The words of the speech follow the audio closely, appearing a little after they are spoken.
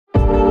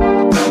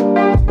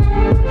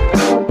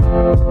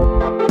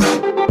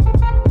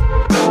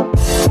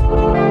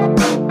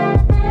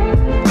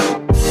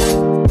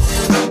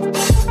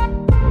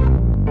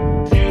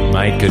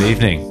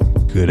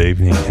evening. Good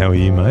evening. How are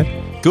you,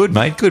 mate? Good,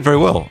 mate. Good, very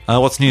well.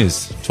 What's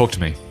news? Talk to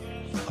me.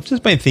 I've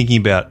just been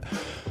thinking about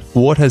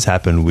what has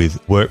happened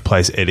with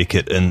workplace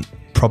etiquette and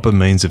proper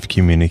means of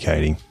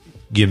communicating.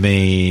 You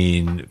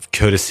mean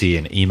courtesy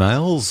and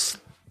emails?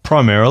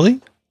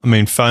 Primarily. I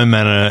mean, phone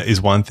manner is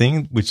one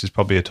thing, which is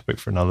probably a topic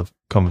for another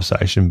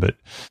conversation, but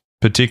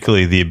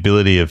particularly the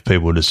ability of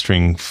people to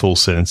string full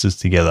sentences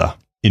together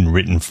in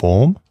written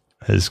form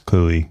has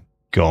clearly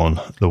gone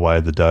the way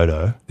of the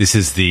dodo. This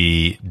is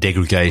the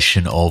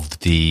degradation of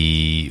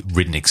the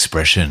written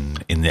expression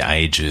in the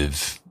age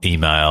of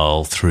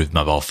email through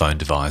mobile phone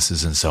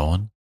devices and so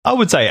on. I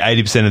would say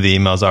 80% of the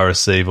emails I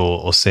receive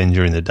or send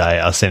during the day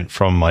are sent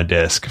from my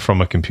desk, from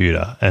a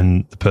computer,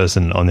 and the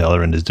person on the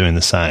other end is doing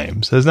the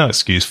same. So there's no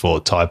excuse for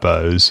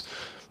typos,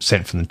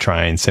 sent from the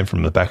train, sent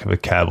from the back of a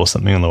cab or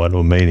something on the way to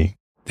a meeting.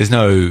 There's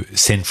no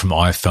sent from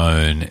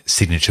iPhone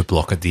signature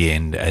block at the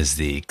end as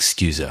the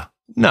excuser.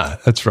 No,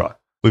 that's right.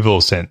 We've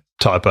all sent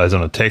typos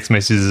on a text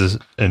messages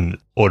and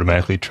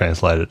automatically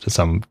translate it to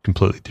some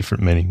completely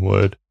different meaning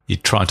word. You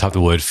try and type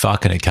the word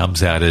fuck and it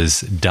comes out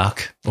as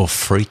duck or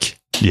freak.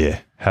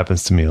 Yeah,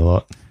 happens to me a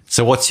lot.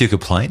 So what's your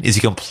complaint?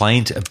 Is your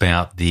complaint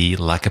about the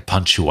lack of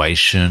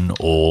punctuation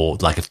or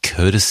lack of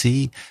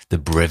courtesy, the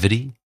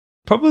brevity?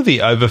 Probably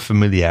the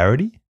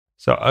over-familiarity.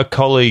 So a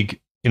colleague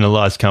in a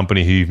large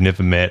company who you've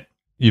never met,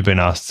 you've been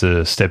asked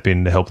to step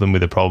in to help them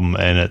with a problem,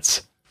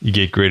 and you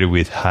get greeted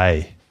with,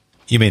 hey.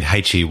 You mean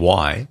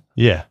H-E-Y?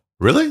 Yeah.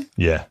 Really?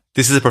 Yeah.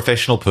 This is a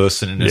professional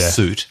person in a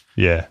suit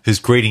who's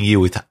greeting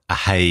you with a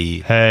hey.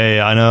 Hey,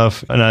 I know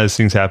these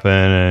things happen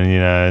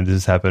and, this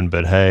has happened,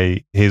 but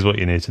hey, here's what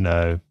you need to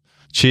know.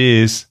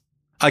 Cheers.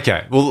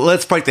 Okay, well,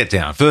 let's break that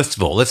down. First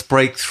of all, let's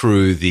break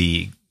through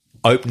the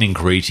opening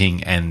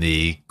greeting and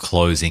the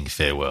closing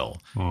farewell.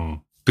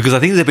 Because I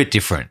think it's a bit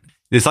different.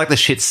 It's like the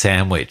shit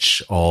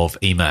sandwich of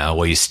email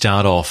where you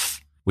start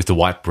off with the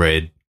white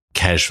bread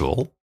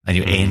casual and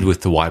you end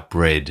with the white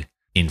bread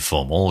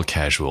informal or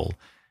casual,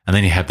 and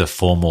then you have the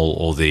formal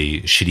or the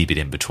shitty bit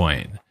in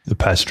between. The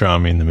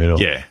pastrami in the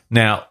middle. Yeah.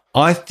 Now,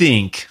 I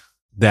think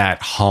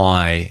that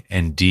hi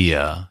and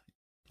dear,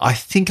 I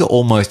think are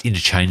almost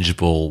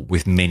interchangeable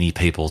with many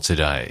people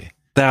today.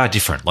 They are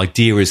different. Like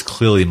dear is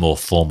clearly more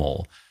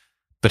formal.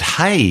 But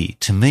hey,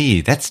 to me,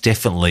 that's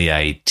definitely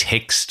a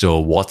text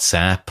or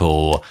WhatsApp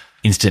or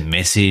instant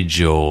message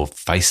or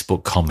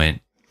Facebook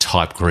comment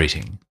type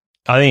greeting.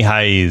 I think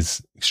hey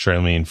is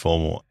extremely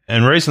informal.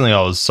 And recently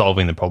I was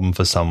solving the problem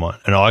for someone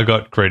and I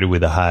got greeted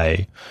with a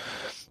hey.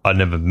 I'd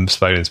never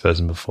spoken to this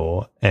person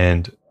before,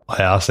 and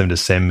I asked them to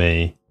send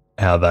me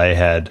how they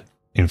had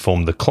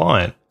informed the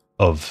client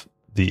of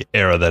the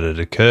error that had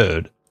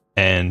occurred,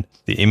 and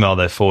the email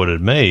they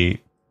forwarded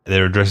me,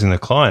 they're addressing the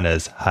client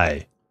as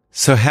hey.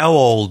 So how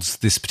old's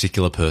this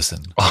particular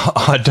person?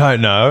 I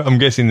don't know. I'm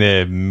guessing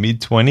they're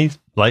mid-20s,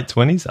 late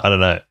 20s. I don't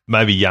know.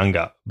 Maybe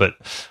younger. But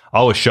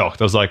I was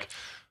shocked. I was like,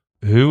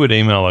 who would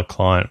email a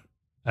client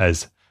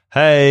as,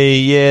 hey,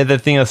 yeah,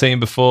 that thing I sent you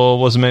before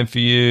wasn't meant for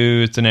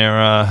you. It's an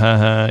error.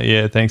 Haha.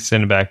 Yeah, thanks.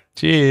 Send it back.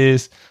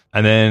 Cheers.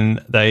 And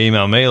then they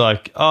email me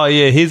like, oh,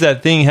 yeah, here's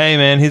that thing. Hey,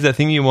 man, here's that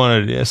thing you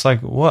wanted. It's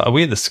like, what? Are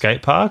we at the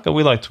skate park? Are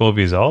we like 12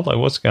 years old? Like,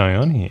 what's going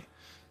on here?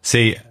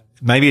 See,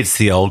 maybe it's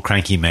the old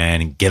cranky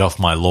man, get off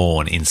my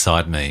lawn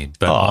inside me,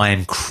 but I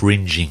am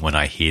cringing when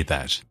I hear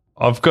that.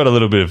 I've got a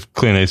little bit of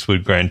Clint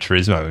Eastwood Gran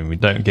Turismo. I mean,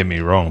 don't get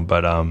me wrong,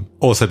 but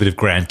also a bit of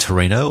Gran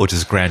Torino, or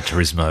just Gran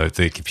Turismo,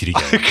 the computer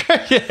game.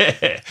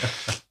 Yeah.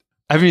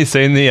 Haven't you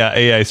seen the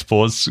EA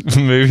Sports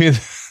movie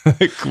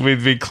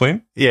with Big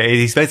Clint? Yeah,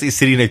 he's basically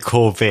sitting in a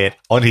Corvette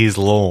on his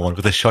lawn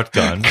with a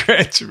shotgun,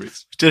 Gran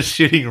Turismo, just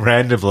shooting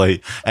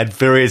randomly at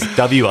various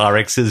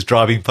WRXs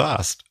driving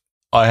past.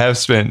 I have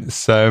spent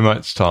so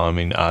much time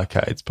in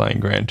arcades playing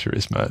Gran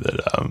Turismo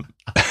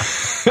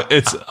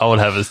that I would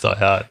have a die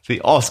hard. The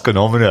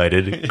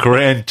Oscar-nominated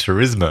Gran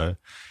Turismo.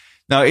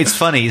 Now, it's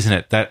funny, isn't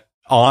it, that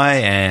I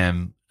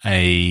am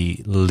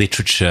a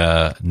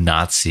literature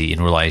Nazi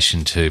in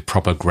relation to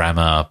proper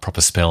grammar,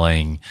 proper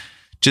spelling,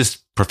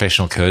 just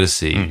professional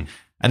courtesy.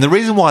 And the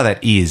reason why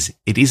that is,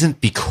 it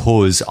isn't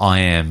because I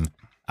am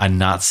a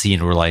Nazi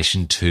in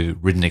relation to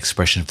written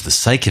expression for the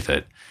sake of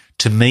it.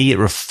 To me, it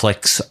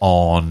reflects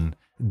on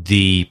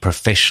the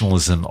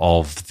professionalism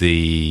of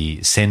the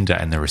sender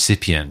and the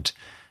recipient.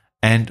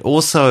 And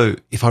also,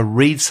 if I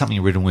read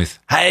something written with,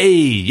 hey,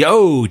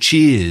 yo,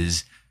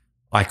 cheers,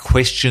 I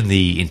question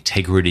the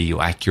integrity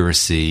or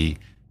accuracy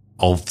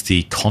of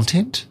the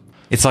content.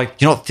 It's like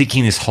you're not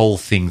thinking this whole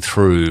thing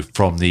through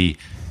from the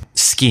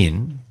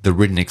skin, the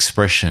written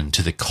expression,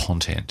 to the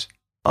content.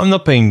 I'm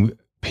not being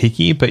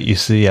picky, but you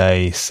see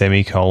a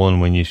semicolon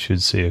when you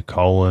should see a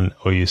colon,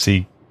 or you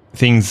see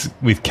things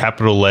with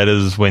capital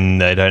letters when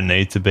they don't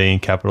need to be in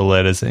capital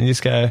letters, and you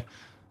just go,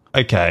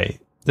 okay,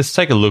 let's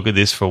take a look at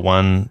this for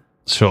one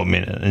short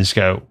minute and just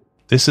go,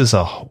 this is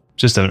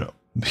just a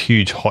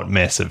huge hot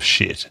mess of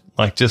shit.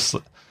 Like, let's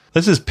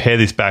just pare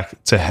this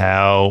back to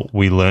how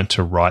we learnt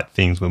to write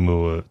things when we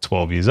were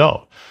 12 years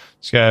old.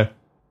 Just go,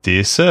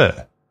 dear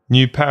sir,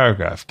 new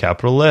paragraph,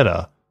 capital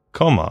letter,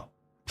 comma,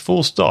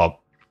 full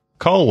stop,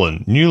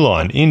 colon, new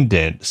line,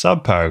 indent,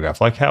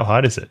 subparagraph. Like, how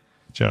hard is it?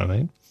 Do you know what I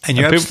mean? And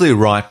you're absolutely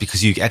right,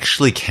 because you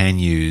actually can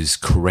use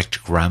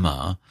correct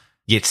grammar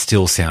yet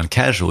still sound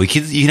casual. You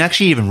can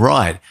actually even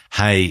write,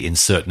 hey,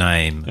 insert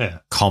name,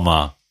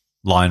 comma,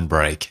 line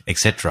break,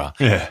 etc.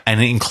 Yeah.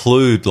 And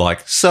include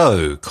like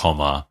so,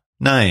 comma,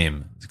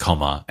 name,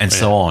 comma, and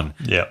so on.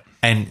 Yeah.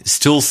 And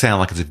still sound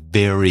like it's a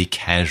very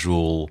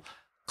casual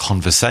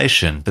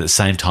conversation, but at the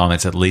same time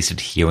it's at least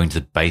adhering to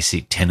the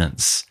basic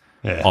tenets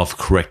of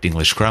correct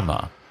English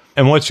grammar.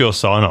 And what's your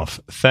sign-off?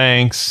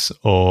 Thanks,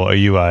 or are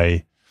you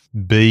a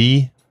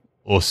B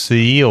or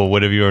C or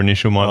whatever your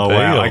initial might be?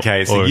 Wow.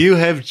 Okay, so you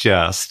have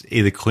just,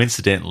 either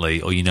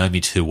coincidentally or you know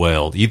me too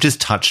well, you've just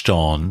touched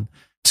on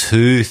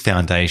two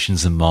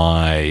foundations of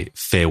my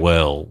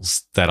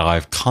farewells that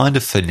I've kind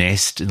of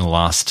finessed in the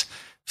last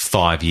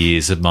 5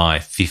 years of my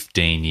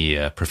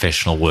 15-year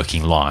professional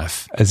working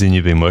life. As in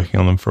you've been working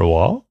on them for a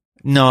while?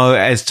 No,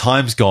 as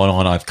time's gone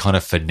on, I've kind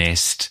of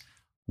finessed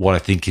what I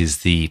think is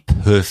the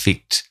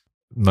perfect,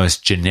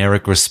 most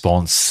generic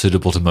response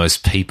suitable to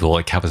most people.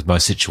 It covers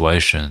most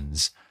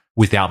situations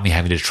without me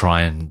having to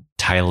try and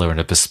tailor in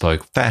a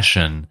bespoke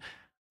fashion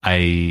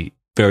a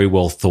very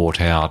well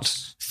thought out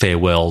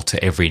farewell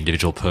to every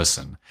individual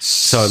person.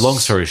 So long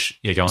story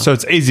go on. So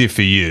it's easier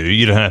for you.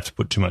 You don't have to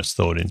put too much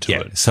thought into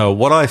it. So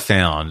what I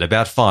found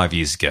about 5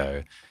 years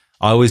ago,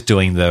 I was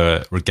doing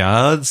the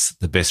regards,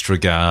 the best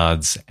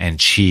regards, and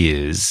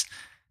cheers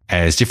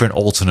as different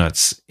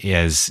alternates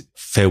as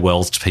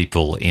farewells to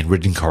people in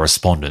written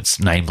correspondence,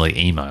 namely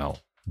email.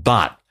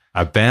 But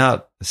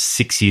about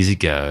 6 years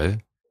ago,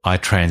 I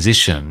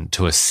transitioned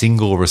to a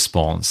single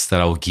response that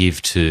I'll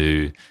give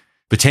to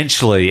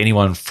potentially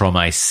anyone from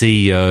a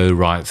CEO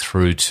right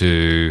through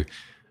to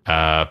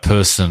a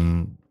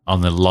person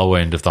on the low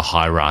end of the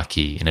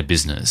hierarchy in a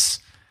business.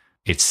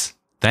 It's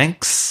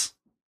thanks,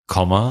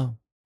 comma,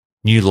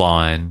 new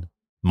line,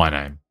 my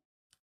name.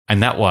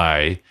 And that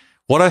way,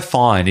 what I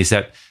find is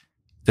that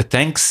the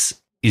thanks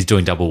is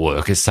doing double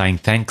work. It's saying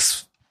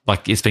thanks,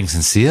 like it's being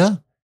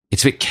sincere.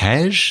 It's a bit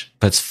cash,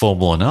 but it's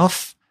formal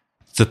enough.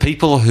 The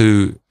people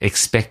who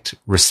expect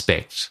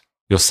respect,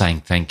 you're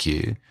saying thank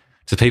you.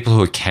 To people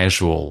who are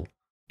casual,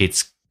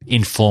 it's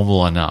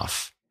informal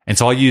enough. And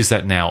so I use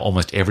that now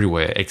almost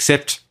everywhere,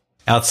 except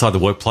outside the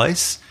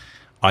workplace.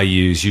 I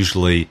use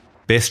usually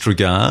best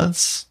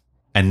regards,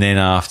 and then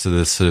after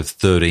the sort of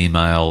third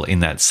email in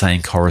that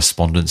same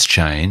correspondence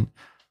chain,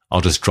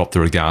 I'll just drop the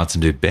regards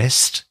and do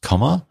best,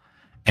 comma,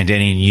 and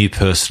any new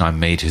person I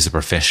meet who's a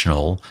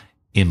professional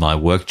in my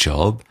work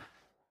job,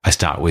 I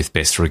start with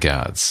best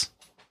regards.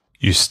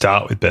 You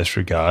start with best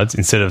regards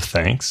instead of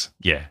thanks?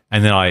 Yeah.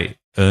 And then I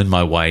earn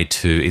my way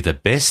to either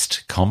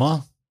best,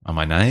 comma, on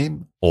my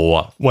name,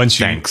 or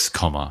thanks,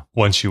 comma.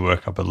 Once you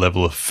work up a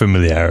level of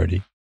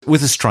familiarity.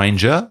 With a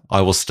stranger, I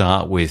will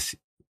start with,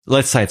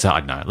 let's say it's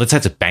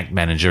a bank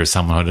manager or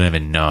someone I don't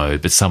even know,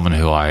 but someone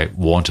who I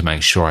want to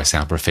make sure I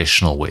sound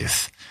professional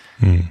with.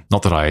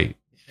 Not that I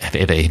have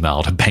ever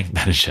emailed a bank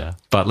manager,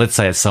 but let's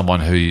say it's someone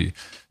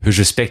whose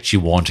respect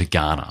you want to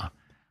garner.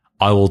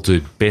 I will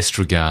do best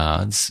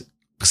regards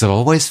because I've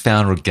always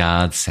found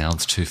regards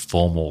sounds too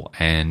formal,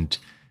 and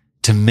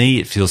to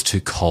me it feels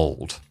too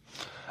cold.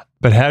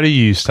 But how do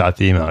you start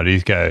the email? Do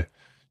you go,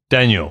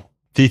 Daniel,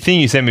 the thing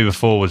you sent me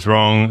before was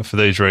wrong for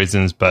these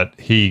reasons, but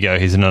here you go,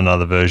 here's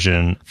another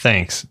version.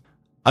 Thanks.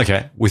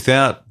 Okay.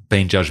 Without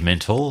being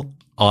judgmental,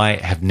 I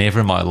have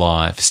never in my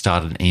life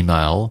started an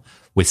email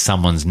with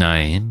someone's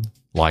name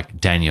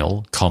like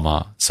Daniel,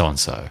 comma,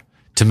 so-and-so.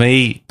 To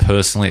me,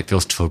 personally, it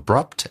feels too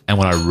abrupt. And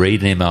when I read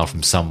an email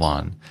from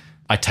someone,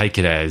 I take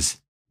it as,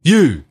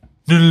 you.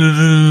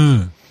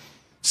 No.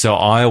 So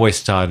I always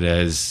start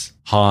as,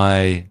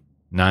 hi,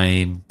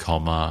 name,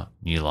 comma,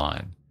 new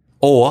line.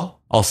 Or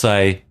I'll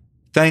say,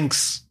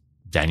 thanks,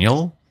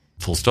 Daniel,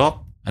 full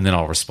stop, and then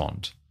I'll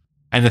respond.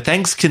 And the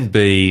thanks can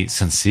be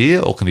sincere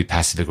or can be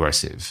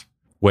passive-aggressive,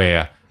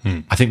 where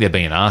I think they're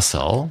being an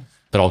arsehole,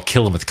 but I'll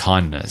kill them with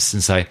kindness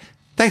and say,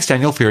 thanks,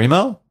 Daniel, for your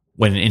email,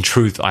 when in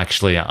truth I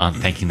actually aren't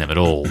thanking them at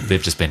all.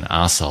 They've just been an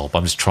arsehole, but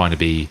I'm just trying to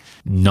be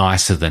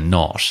nicer than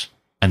not.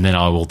 And then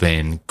I will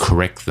then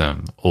correct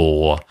them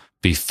or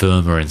be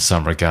firmer in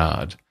some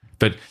regard.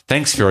 But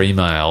thanks for your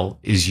email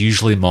is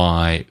usually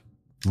my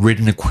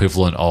written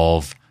equivalent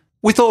of,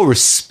 with all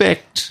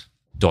respect, ...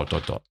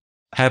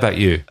 How about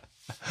you?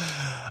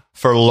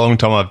 For a long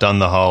time, I've done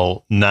the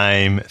whole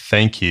name,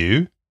 thank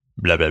you,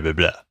 blah, blah, blah,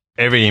 blah.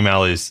 Every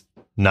email is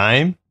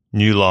name,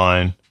 new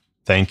line,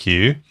 thank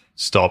you,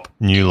 stop,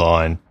 new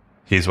line,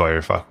 here's why you're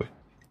a fuckwit.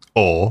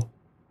 Or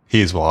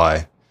here's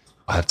why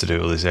I have to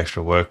do all this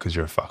extra work because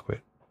you're a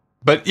fuckwit.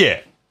 But yeah,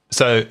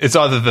 so it's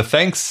either the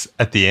thanks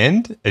at the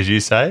end, as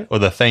you say, or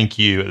the thank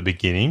you at the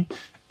beginning.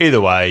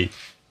 Either way,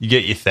 you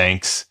get your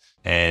thanks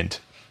and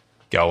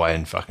go away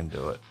and fucking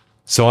do it.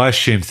 So I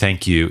assume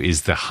thank you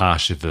is the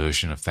harsher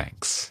version of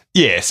thanks.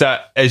 Yeah, so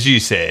as you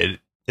said,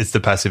 it's the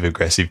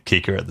passive-aggressive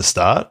kicker at the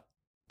start,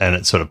 and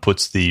it sort of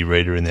puts the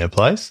reader in their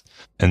place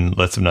and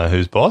lets them know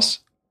who's boss.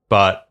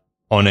 But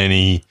on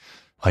any,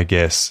 I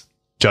guess,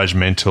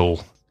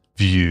 judgmental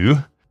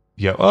view,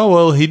 you go, oh,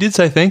 well, he did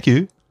say thank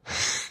you.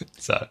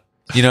 So,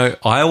 You know,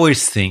 I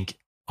always think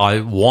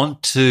I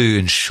want to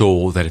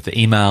ensure that if the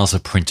emails are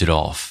printed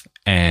off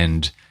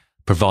and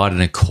provided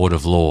in a court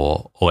of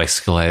law or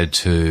escalated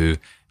to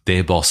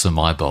their boss or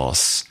my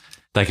boss,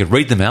 they could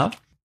read them out.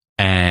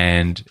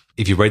 And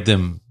if you read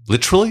them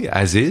literally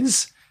as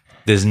is,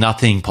 there's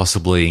nothing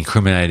possibly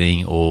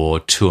incriminating or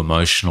too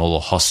emotional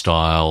or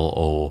hostile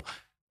or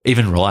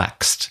even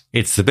relaxed.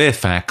 It's the bare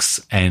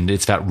facts, and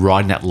it's about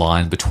riding that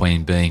line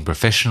between being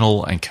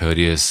professional and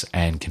courteous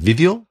and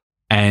convivial.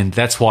 And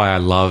that's why I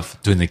love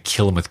doing the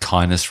kill 'em with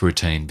kindness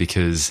routine,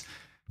 because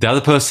the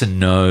other person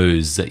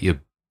knows that you're a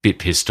bit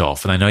pissed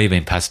off and they know you've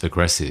been passive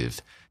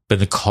aggressive. But in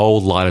the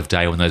cold light of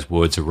day, when those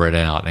words are read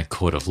out in a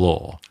court of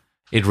law,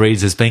 it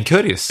reads as being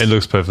courteous. it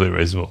looks perfectly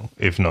reasonable,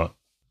 if not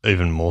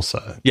even more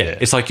so. Yeah,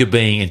 it's like you're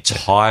being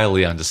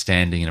entirely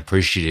understanding and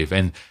appreciative.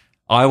 And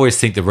I always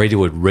think the reader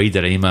would read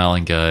that email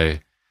and go,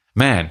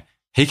 man,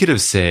 he could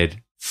have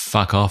said,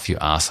 fuck off, you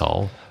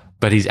asshole,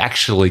 but he's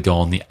actually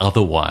gone the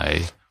other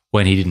way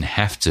when he didn't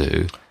have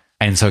to.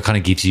 And so it kind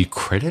of gives you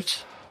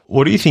credit.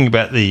 What do you think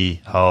about the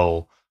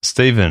whole,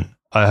 Stephen,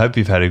 I hope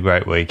you've had a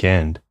great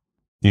weekend.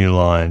 New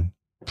line,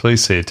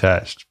 please see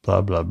attached,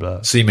 blah, blah,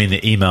 blah. So you mean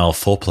the email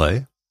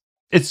foreplay?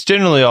 It's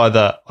generally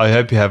either, I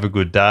hope you have a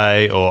good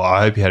day, or I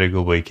hope you had a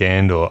good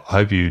weekend, or I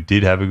hope you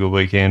did have a good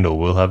weekend, or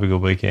will have a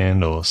good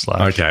weekend, or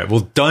slash. Okay,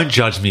 well, don't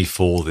judge me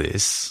for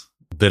this,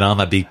 but I'm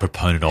a big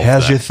proponent of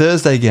How's that. your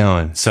Thursday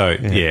going? So,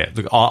 yeah,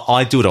 look,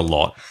 I do it a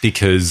lot,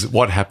 because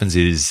what happens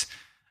is,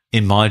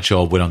 in my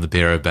job, when I'm the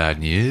bearer of bad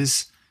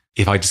news,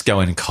 if I just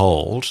go in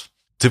cold,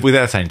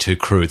 without saying too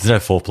crude, there's no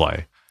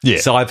foreplay. Yeah.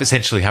 So I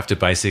essentially have to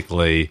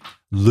basically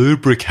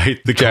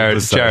lubricate the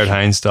conversation. Jared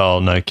Haynes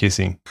style, no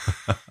kissing.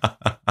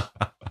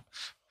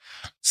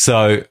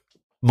 So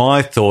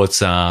my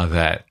thoughts are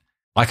that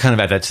I kind of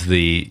add that to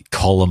the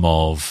column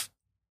of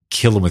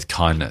kill them with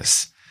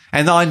kindness.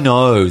 And I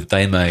know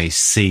they may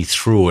see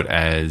through it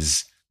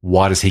as,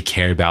 why does he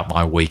care about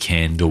my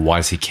weekend, or why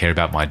does he care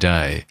about my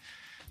day?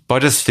 But I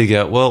just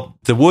figure, well,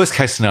 the worst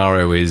case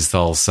scenario is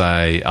they'll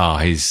say, oh,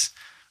 he's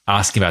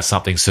asking about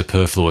something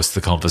superfluous to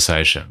the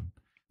conversation.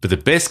 But the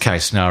best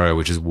case scenario,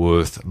 which is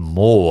worth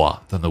more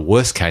than the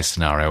worst case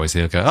scenario, is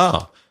they'll go,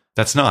 oh,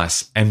 that's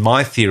nice. And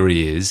my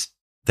theory is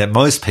that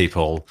most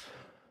people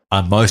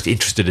are most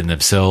interested in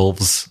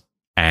themselves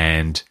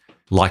and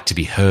like to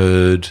be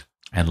heard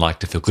and like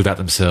to feel good about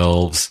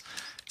themselves.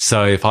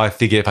 So if I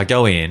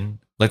go in,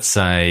 let's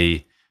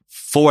say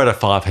 4 out of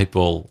 5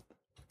 people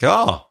go,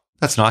 oh,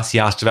 that's nice, he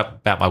asked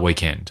about my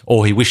weekend,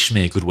 or he wished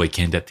me a good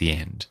weekend at the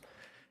end.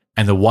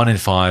 And the 1 in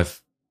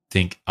 5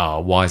 think, oh,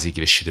 why does he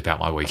give a shit about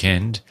my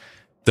weekend?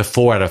 The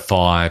 4 out of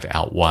 5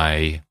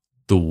 outweigh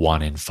the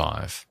 1 in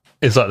 5.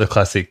 It's like the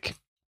classic,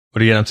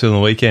 what are you getting up to on the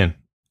weekend?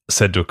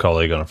 Said to a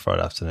colleague on a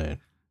Friday afternoon.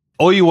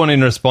 All you want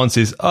in response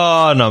is,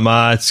 oh, no,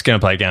 mate, just going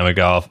to play a game of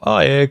golf. Oh,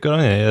 yeah, good on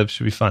you. Yeah, that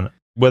should be fun.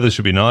 Weather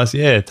should be nice.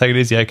 Yeah, take it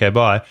easy. Okay,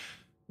 bye.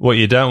 What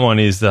you don't want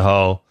is the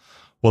whole,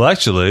 well,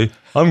 actually,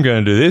 I'm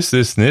going to do this,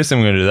 this, and this.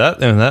 I'm going to do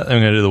that, and that.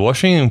 I'm going to do the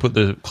washing and put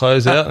the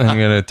clothes out, and I'm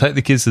going to take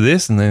the kids to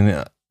this, and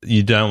then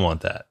you don't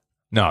want that.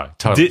 No,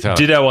 totally.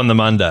 Ditto on the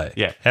Monday.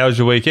 Yeah. How was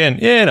your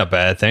weekend? Yeah, not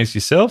bad. Thanks.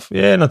 Yourself?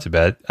 Yeah, not too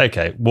bad.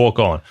 Okay, walk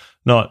on.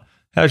 Not,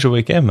 how's your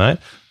weekend, mate?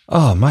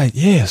 Oh, mate,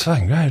 yeah, it's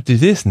fucking great. Do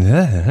this and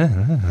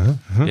that.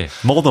 Yeah,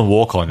 more than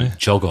walk on,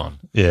 jog on.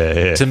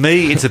 Yeah. To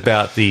me, it's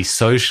about the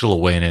social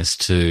awareness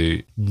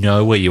to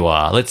know where you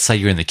are. Let's say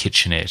you're in the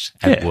kitchenette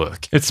at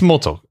work. It's small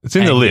talk. It's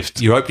in the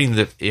lift. You're opening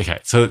the... Okay,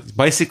 so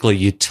basically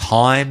you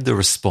time the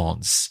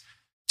response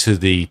to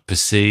the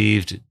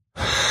perceived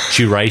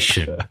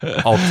duration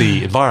of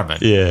the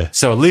environment. Yeah.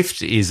 So a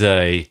lift is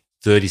a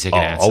 30-second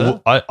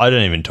answer. I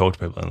don't even talk to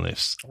people in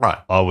lifts. Right.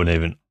 I wouldn't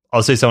even...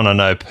 I'll see someone I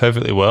know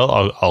perfectly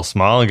well. I'll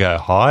smile and go,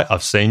 hi,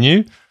 I've seen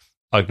you.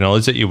 I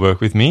acknowledge that you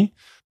work with me.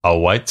 I'll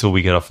wait till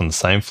we get off on the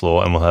same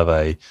floor and we'll have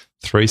a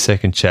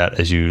 3-second chat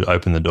as you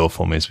open the door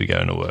for me as we go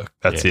into work.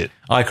 That's it.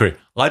 I agree.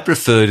 I'd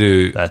prefer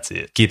to That's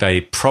it. give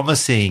a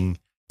promising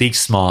big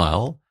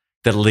smile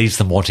that leaves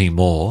them wanting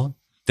more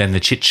than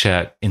the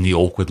chit-chat in the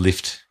awkward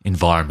lift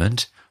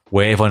environment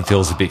where everyone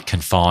feels a bit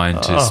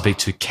confined to speak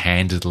to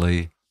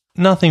candidly.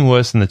 Nothing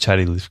worse than the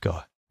chatty lift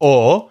guy.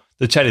 Or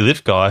the chatty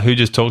lift guy who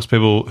just talks to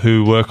people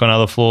who work on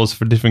other floors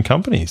for different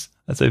companies.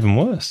 That's even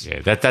worse.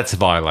 Yeah, that's a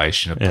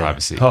violation of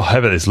privacy. Oh, how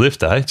about this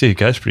lift, eh? Gee, it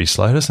goes pretty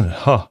slow, doesn't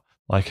it? Oh,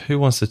 like who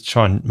wants to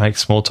try and make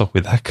small talk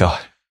with that guy?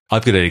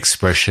 I've got an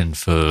expression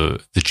for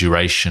the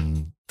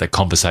duration that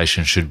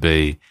conversation should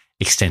be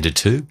extended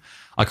to.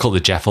 I call it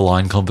the Jaffa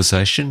line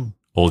conversation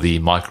or the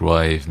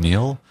microwave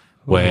meal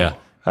where...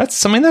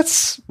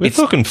 We're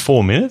talking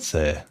 4 minutes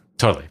there.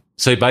 Totally.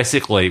 So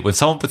basically, when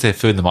someone puts their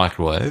food in the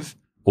microwave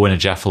or in a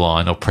Jaffa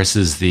line or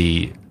presses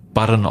the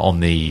button on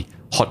the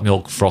hot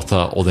milk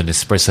frother or the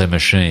Nespresso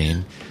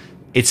machine,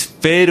 it's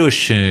fair to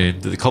assume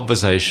that the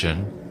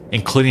conversation,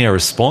 including a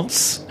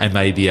response and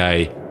maybe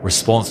a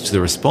response to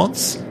the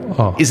response,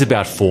 is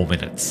about 4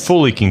 minutes.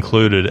 Fully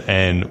concluded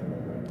and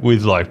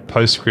with like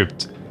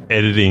postscript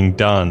editing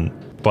done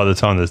by the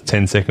time the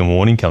 10-second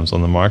warning comes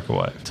on the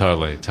microwave.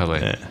 Totally.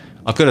 Yeah.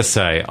 I've got to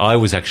say, I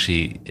was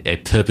actually a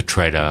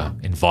perpetrator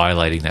in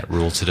violating that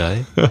rule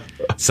today.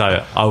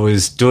 So I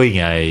was doing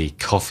a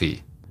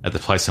coffee at the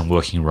place I'm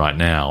working right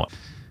now.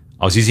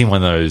 I was using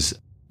one of those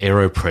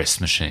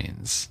AeroPress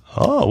machines.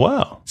 Oh,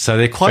 wow. So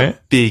they're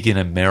quite big in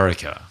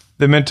America.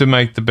 They're meant to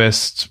make the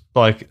best,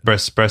 like,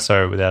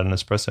 espresso without an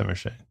espresso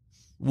machine.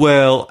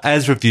 Well,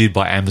 as reviewed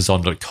by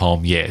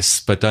Amazon.com,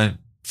 yes, but don't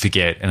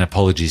forget, and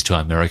apologies to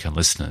our American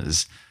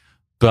listeners,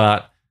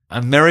 but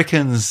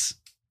Americans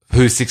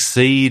who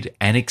succeed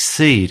and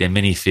exceed in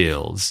many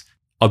fields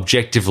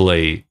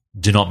objectively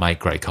do not make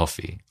great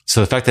coffee.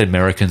 So the fact that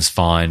Americans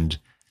find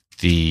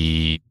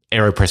the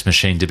AeroPress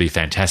machine to be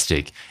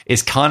fantastic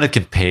is kind of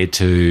compared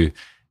to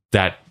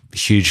that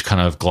huge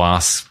kind of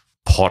glass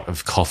pot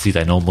of coffee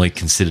they normally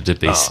consider to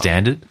be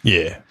standard.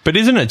 Yeah. But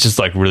isn't it just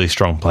like really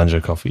strong plunger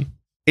coffee?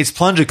 It's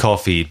plunger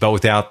coffee, but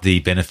without the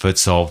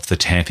benefits of the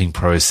tamping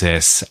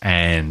process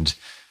and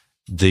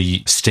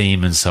the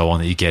steam and so on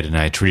that you get in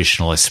a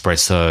traditional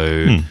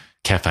espresso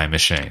cafe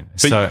machine.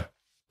 But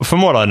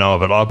from what I know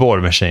of it, I bought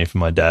a machine for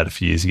my dad a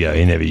few years ago.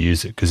 He never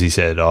used it because he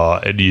said,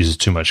 it uses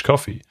too much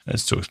coffee.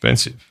 It's too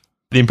expensive.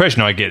 The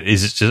impression I get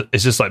is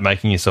it's just like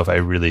making yourself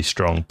a really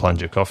strong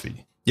plunger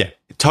coffee. Yeah,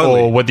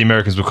 totally. Or what the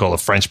Americans would call a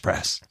French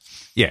press.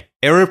 Yeah,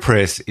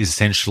 AeroPress is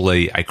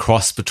essentially a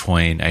cross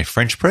between a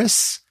French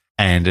press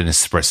and an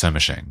espresso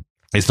machine.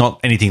 It's not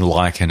anything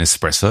like an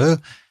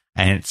espresso,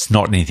 and it's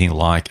not anything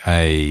like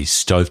a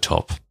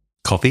stovetop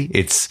coffee.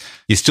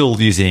 You're still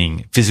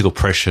using physical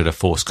pressure to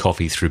force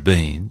coffee through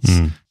beans,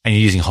 and you're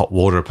using hot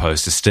water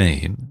opposed to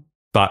steam.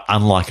 But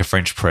unlike a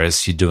French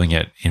press, you're doing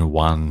it in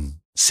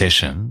one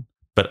session.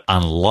 But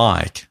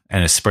unlike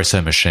an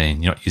espresso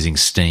machine, you're not using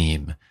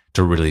steam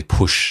to really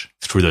push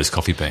through those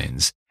coffee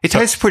beans. It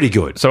tastes pretty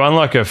good. So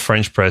unlike a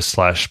French press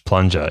 /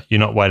 plunger, you're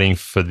not waiting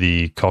for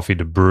the coffee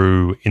to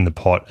brew in the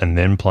pot and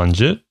then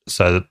plunge it,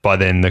 so that by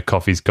then the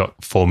coffee's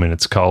got 4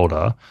 minutes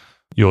colder.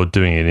 You're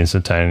doing it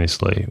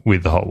instantaneously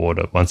with the hot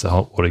water once the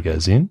hot water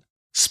goes in.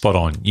 Spot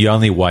on. You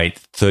only wait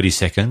 30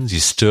 seconds.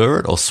 You stir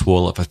it or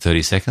swirl it for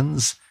 30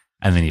 seconds,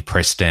 and then you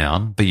press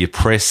down. But you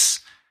press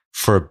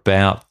for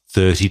about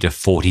 30 to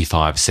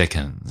 45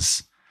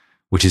 seconds,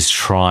 which is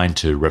trying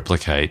to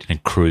replicate in a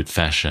crude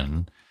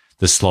fashion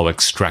the slow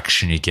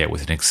extraction you get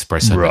with an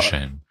espresso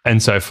machine.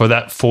 And so for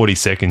that 40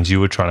 seconds, you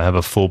were trying to have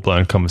a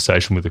full-blown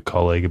conversation with a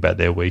colleague about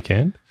their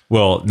weekend?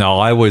 Well, no,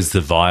 I was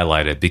the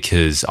violator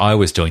because I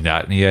was doing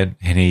that,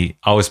 and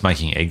I was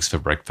making eggs for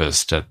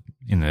breakfast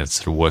in the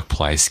sort of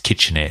workplace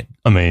kitchenette.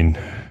 I mean,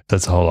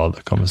 that's a whole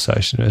other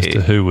conversation as to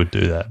who would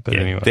do that. But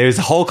anyway, there's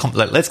a whole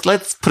let's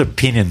put a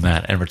pin in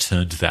that and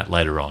return to that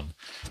later on.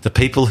 The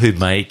people who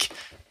make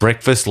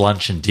breakfast,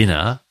 lunch, and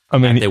dinner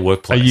at their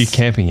workplace. Are you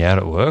camping out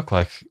at work?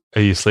 Like,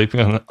 are you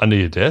sleeping under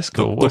your desk,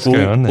 or what's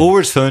going on there? We'll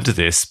return to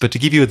this, but to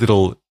give you a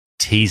little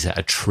teaser,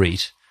 a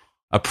treat,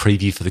 a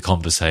preview for the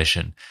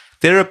conversation.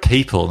 There are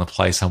people in the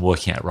place I'm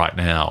working at right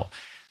now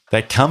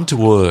that come to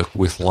work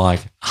with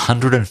like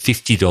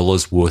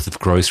 $150 worth of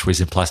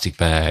groceries in plastic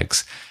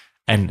bags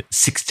and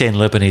 16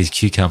 Lebanese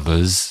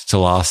cucumbers to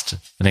last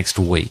the next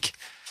week.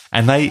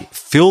 And they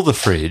fill the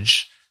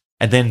fridge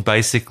and then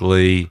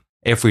basically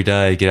every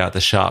day get out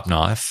the sharp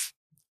knife,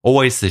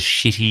 always the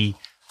shitty,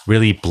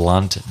 really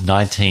blunt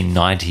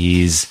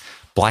 1990s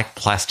black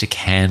plastic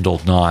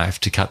handled knife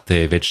to cut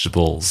their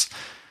vegetables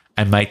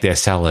and make their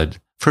salad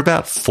for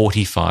about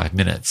 45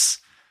 minutes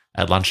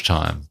at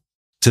lunchtime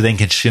to then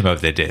consume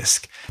over their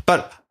desk.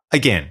 But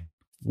again,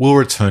 we'll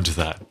return to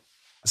that.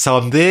 So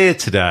I'm there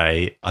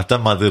today. I've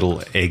done my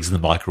little eggs in the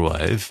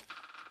microwave,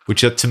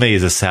 which to me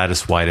is the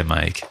saddest way to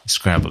make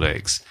scrambled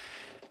eggs.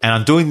 And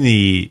I'm doing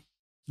the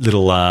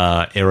little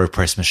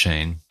AeroPress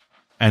machine,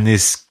 and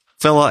this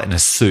fella in a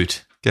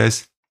suit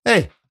goes,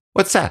 "Hey,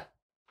 what's that?"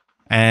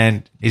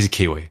 And he's a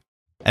Kiwi.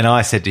 And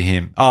I said to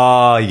him,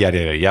 "Oh, yada,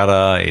 yada,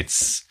 yada.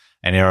 It's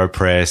an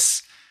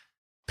AeroPress.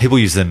 People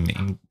use them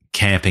in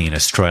camping in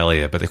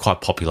Australia, but they're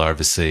quite popular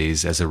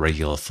overseas as a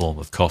regular form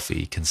of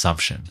coffee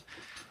consumption."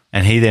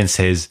 And he then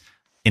says,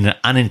 in an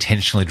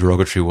unintentionally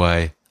derogatory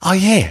way, "Oh,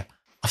 yeah,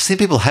 I've seen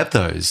people have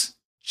those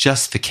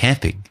just for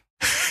camping."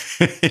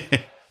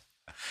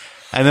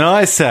 And then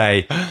I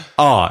say,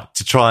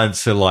 to try and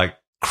sort of like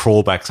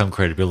crawl back some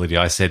credibility,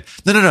 I said,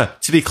 No.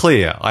 To be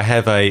clear, I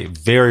have a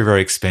very,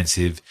 very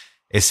expensive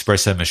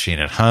espresso machine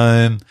at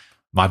home.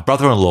 My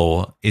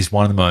brother-in-law is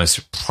one of the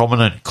most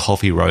prominent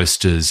coffee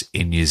roasters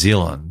in New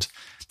Zealand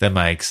that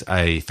makes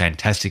a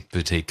fantastic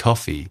boutique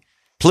coffee.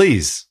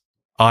 Please,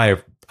 I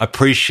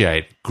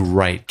appreciate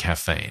great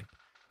caffeine.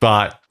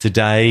 But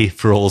today,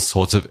 for all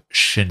sorts of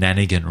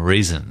shenanigan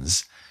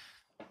reasons,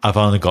 I've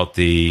only got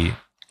the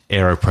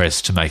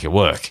AeroPress to make it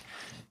work.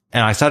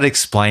 And I started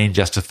explaining,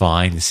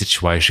 justifying the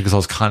situation because I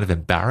was kind of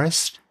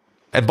embarrassed.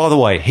 And by the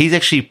way, he's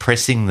actually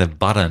pressing the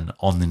button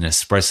on the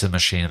Nespresso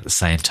machine at the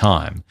same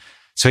time.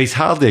 So he's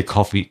hardly a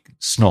coffee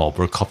snob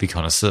or a coffee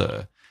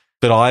connoisseur.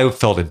 But I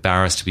felt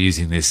embarrassed to be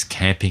using this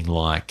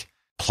camping-like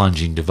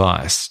plunging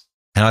device.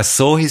 And I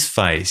saw his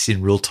face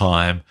in real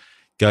time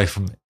go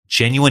from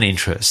genuine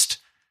interest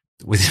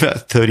within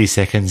about 30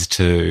 seconds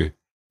to,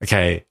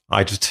 okay,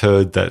 I just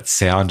heard that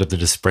sound of the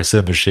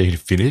Nespresso machine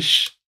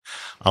finish.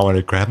 I want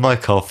to grab my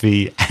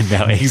coffee and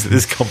now exit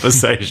this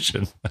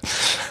conversation.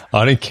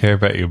 I don't care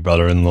about your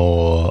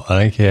brother-in-law.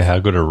 I don't care how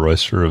good a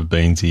roaster of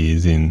beans he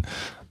is in,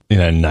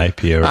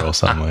 Napier or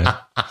somewhere.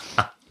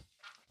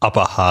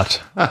 Upper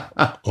Hutt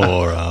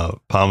or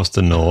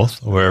Palmerston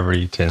North, or wherever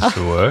he tends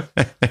to work.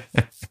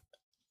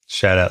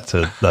 Shout out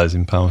to those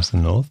in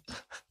Palmerston North.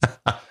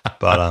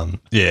 But,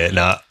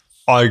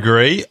 I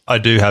agree. I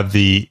do have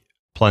the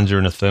plunger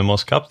in a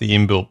thermos cup, the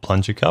inbuilt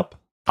plunger cup.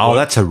 Oh,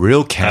 that's a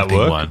real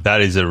camping one.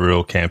 That is a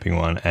real camping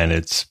one, and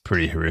it's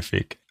pretty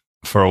horrific.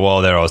 For a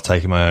while there, I was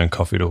taking my own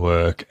coffee to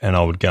work, and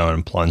I would go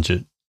and plunge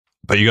it.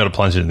 But you got to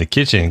plunge it in the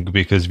kitchen,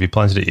 because if you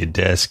plunge it at your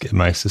desk, it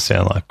makes it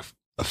sound like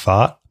a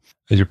fart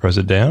as you press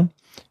it down.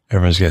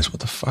 Everyone just goes,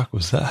 "What the fuck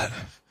was that?"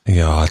 You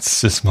go, "Oh,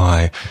 it's just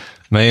me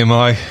and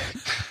my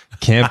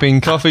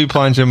camping coffee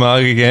plunger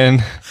mug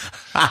again."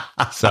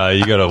 So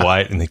you got to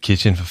wait in the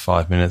kitchen for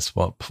 5 minutes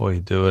before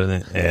you do it.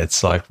 And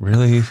it's like,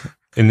 really?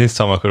 In this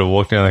time, I could have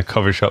walked down the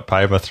coffee shop,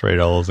 paid my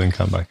 $3 and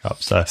come back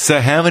up.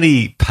 So how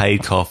many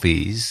paid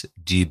coffees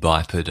do you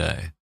buy per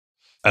day?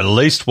 At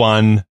least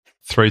one,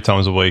 3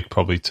 times a week,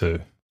 probably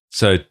 2.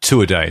 So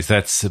 2 a day. So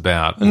that's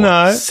about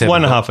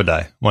 $1.5 a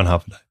day.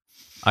 $1.5 a day.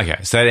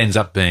 Okay, so that ends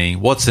up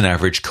being, what's an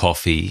average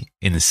coffee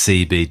in the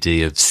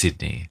CBD of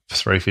Sydney?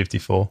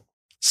 $3.54.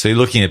 So you're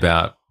looking at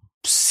about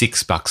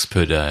 $6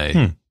 per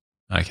day.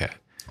 Okay.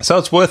 So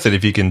it's worth it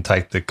if you can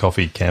take the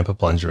coffee camper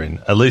plunger in,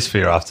 at least for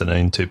your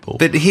afternoon tipple.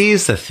 But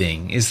here's the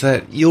thing, is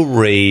that you'll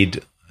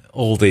read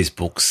all these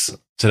books.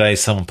 Today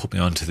someone put me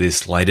onto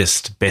this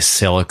latest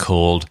bestseller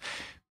called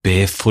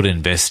Barefoot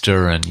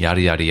Investor and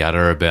yada, yada,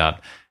 yada about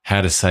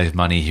how to save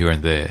money here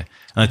and there.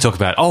 And they talk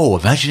about,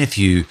 imagine if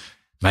you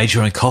made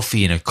your own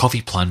coffee in a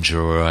coffee plunger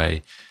or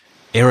a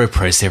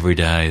AeroPress every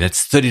day.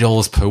 That's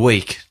 $30 per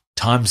week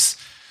times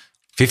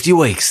 50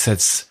 weeks.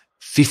 That's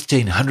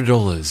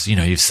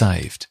 $1,500, you've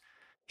saved.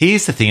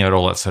 Here's the thing about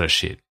all that sort of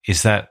shit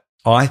is that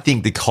I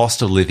think the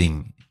cost of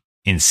living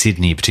in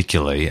Sydney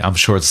particularly, I'm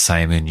sure it's the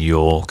same in New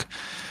York,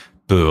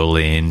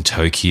 Berlin,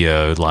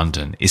 Tokyo,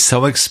 London, is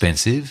so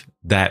expensive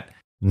that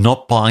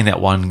not buying that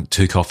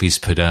 1-2 coffees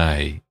per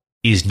day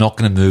is not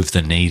going to move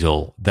the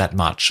needle that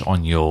much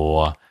on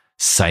your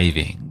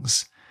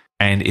savings.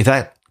 And if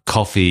that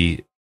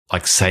coffee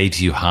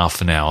saves you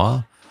half an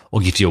hour or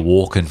gives you a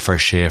walk and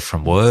fresh air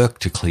from work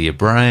to clear your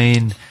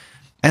brain,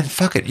 and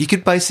fuck it, you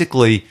could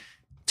basically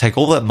take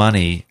all that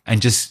money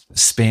and just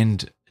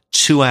spend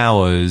 2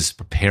 hours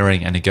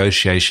preparing a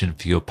negotiation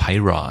for your pay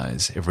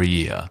rise every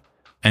year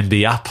and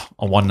be up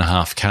on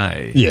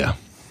 1.5K. Yeah.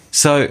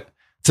 So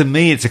to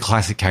me, it's a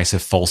classic case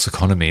of false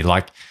economy.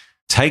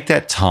 Take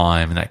that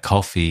time and that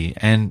coffee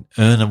and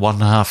earn a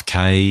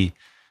 1.5K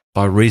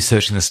by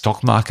researching the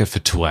stock market for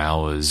 2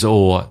 hours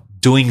or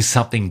doing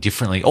something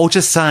differently, or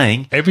just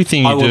saying,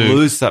 everything I will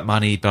lose that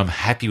money, but I'm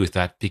happy with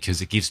that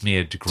because it gives me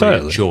a degree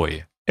of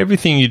joy.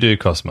 Everything you do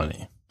costs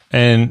money.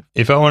 And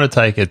if I want to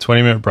take a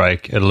 20-minute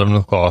break at 11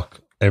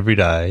 o'clock every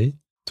day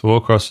to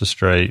walk across the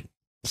street,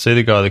 see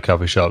the guy at the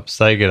coffee shop,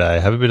 say good day,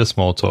 have a bit of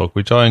small talk,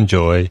 which I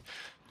enjoy,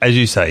 as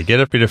you say, get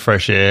a bit of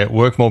fresh air,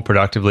 work more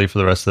productively for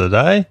the rest of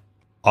the day,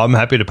 I'm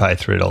happy to pay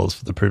 $3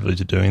 for the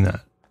privilege of doing that.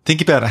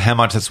 Think about how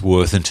much it's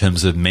worth in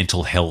terms of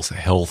mental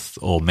health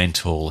or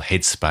mental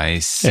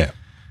headspace. Yeah.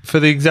 For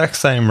the exact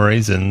same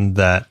reason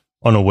that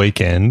on a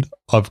weekend,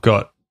 I've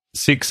got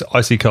 6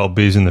 icy cold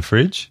beers in the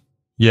fridge,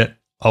 yet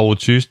I will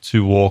choose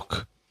to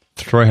walk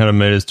 300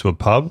 metres to a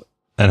pub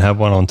and have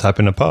one on tap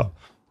in a pub.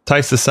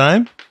 Tastes the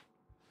same,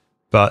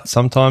 but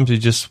sometimes you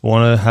just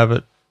want to have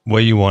it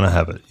where you want to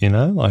have it,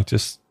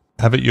 just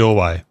have it your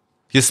way.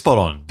 You're spot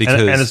on. Because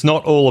and it's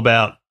not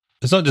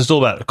just all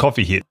about a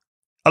coffee hit.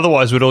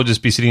 Otherwise, we'd all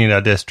just be sitting at our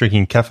desk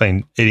drinking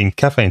caffeine, eating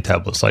caffeine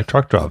tablets like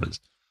truck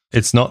drivers.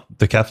 It's not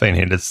the caffeine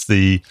hit. It's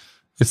the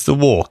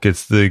walk.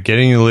 It's the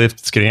getting in the lift.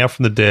 It's getting up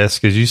from the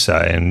desk, as you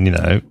say,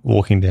 and,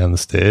 walking down the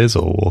stairs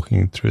or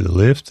walking through the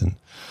lift. And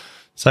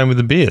same with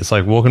the beer. It's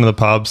like walking to the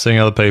pub, seeing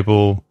other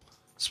people,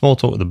 small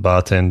talk with the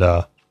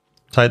bartender,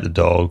 take the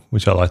dog,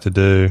 which I like to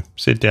do,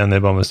 sit down there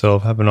by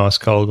myself, have a nice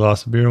cold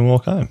glass of beer and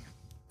walk home.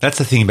 That's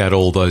the thing about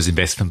all those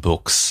investment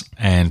books,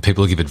 and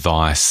people give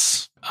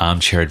advice,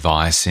 armchair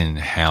advice in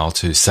how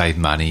to save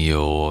money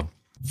or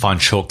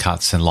find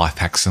shortcuts and life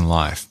hacks in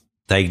life.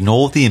 They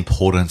ignore the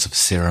importance of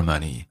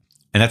ceremony.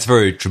 And that's a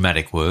very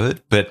dramatic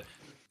word, but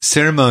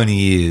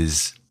ceremony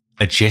is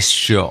a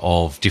gesture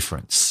of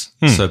difference.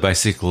 So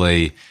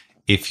basically,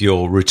 if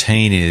your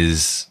routine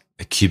is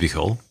a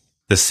cubicle,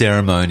 the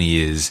ceremony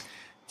is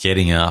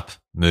getting up,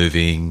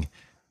 moving,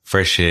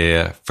 fresh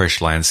air, fresh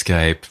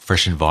landscape,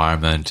 fresh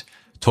environment,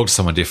 talk to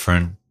someone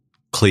different,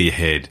 clear your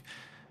head.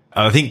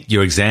 I think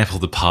your example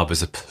of the pub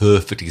is a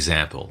perfect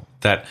example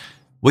that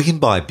we can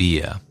buy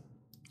beer,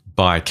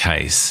 buy a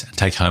case, and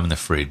take home in the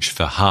fridge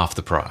for half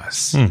the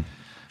price.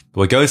 But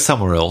we go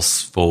somewhere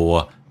else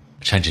for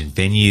a change in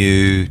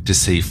venue, to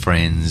see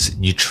friends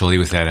neutrally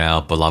without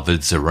our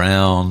beloveds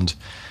around.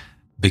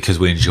 because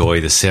we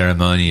enjoy the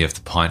ceremony of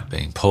the pint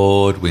being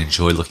poured. We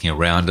enjoy looking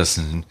around us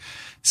and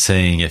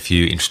seeing a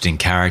few interesting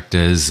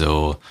characters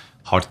or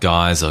hot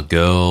guys or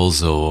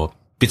girls or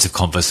bits of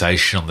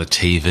conversation on the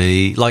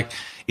TV. Like,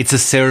 it's a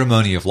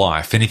ceremony of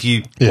life. And if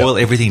you boil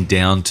everything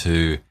down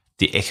to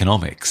the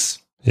economics,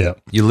 you're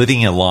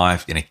living a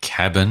life in a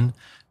cabin,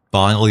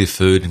 buying all your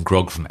food and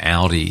grog from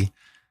Aldi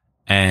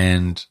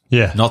and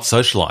not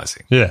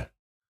socializing. Yeah.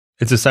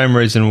 It's the same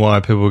reason why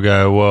people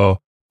go,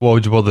 well, why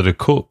would you bother to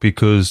cook?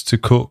 Because to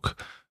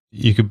cook,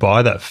 you could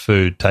buy that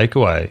food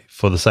takeaway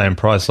for the same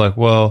price. Like,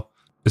 well,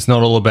 it's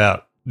not all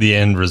about the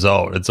end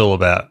result. It's all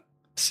about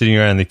sitting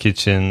around the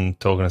kitchen,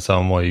 talking to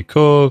someone while you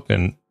cook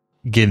and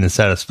getting the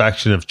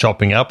satisfaction of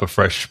chopping up a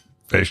fresh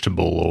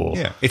vegetable.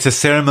 Or it's a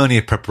ceremony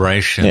of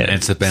preparation, and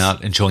it's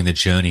about enjoying the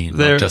journey,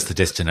 not just the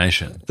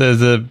destination.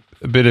 There's a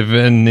bit of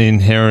an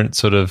inherent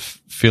sort of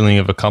feeling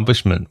of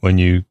accomplishment when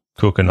you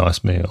cook a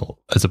nice meal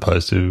as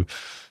opposed to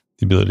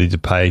the ability to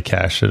pay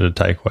cash at a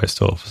takeaway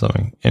store for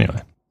something.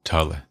 Anyway.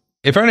 Totally.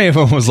 If only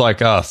everyone was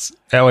like us,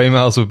 our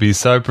emails would be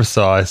so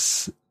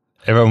precise.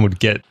 Everyone would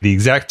get the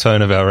exact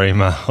tone of our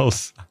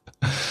emails.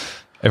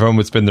 Everyone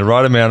would spend the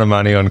right amount of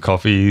money on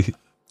coffee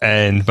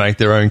and make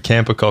their own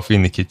camper coffee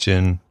in the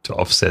kitchen to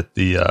offset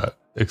the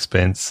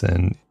expense,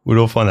 and we'd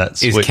all find that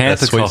sweet, Is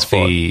camper sweet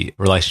coffee spot.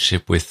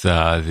 relationship with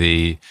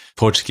the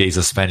Portuguese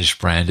or Spanish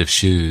brand of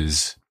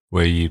shoes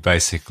where you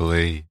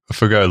basically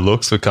Forgo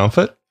looks for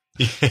comfort?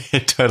 Yeah,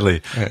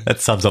 totally. Yeah. That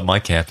sums up my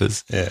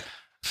campers. Yeah.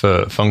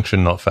 For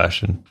function, not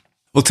fashion.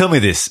 Well, tell me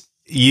this.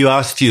 You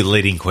asked a few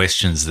leading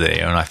questions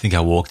there, and I think I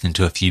walked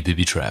into a few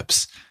booby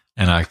traps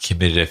and I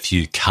committed a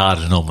few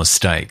cardinal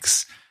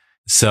mistakes.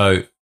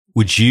 So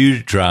would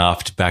you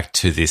draft back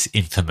to this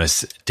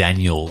infamous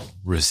Daniel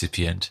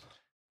recipient?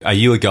 Are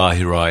you a guy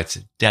who writes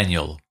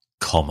Daniel,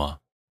 comma?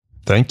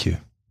 Thank you.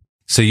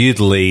 So you'd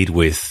lead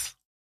with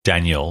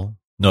Daniel,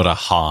 not a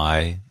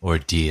hi or a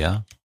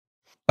dear?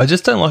 I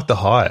just don't like the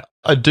hi.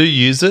 I do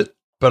use it,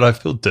 but I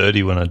feel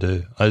dirty when I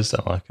do. I just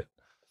don't like it.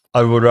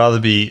 I would rather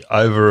be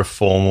over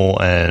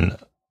formal and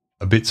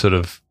a bit sort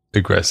of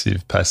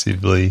aggressive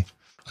passively.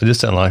 I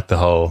just don't like the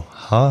whole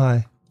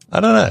hi. I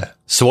don't know.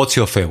 So what's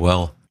your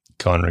farewell?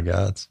 Kind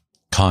regards.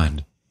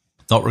 Kind.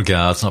 Not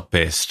regards, not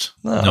best.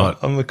 No,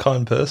 I'm a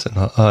kind person.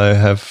 I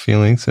have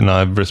feelings and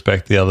I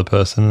respect the other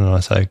person and I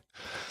say,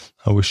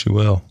 I wish you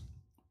well.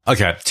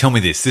 Okay, tell me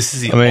this. This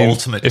is the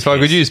ultimate If I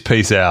could use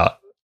peace out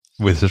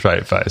with a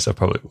straight face, I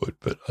probably would,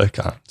 but I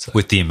can't. So.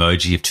 With the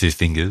emoji of 2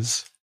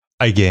 fingers?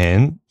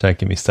 Again, don't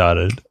get me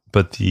started,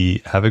 but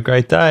the have a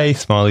great day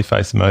smiley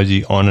face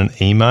emoji on an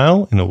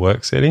email in a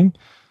work setting,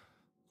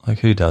 like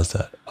who does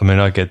that? I mean,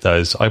 I get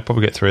those. I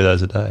probably get 3 of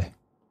those a day.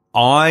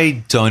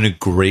 I don't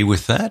agree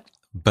with that,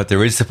 but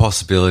there is the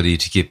possibility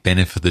to give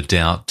benefit of the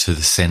doubt to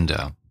the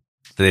sender.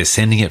 They're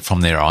sending it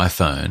from their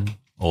iPhone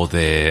or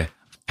their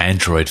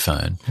Android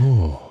phone.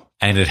 Ooh.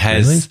 And it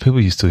has... Really? People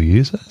used to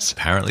use this?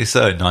 Apparently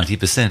so,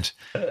 90%.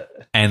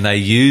 And they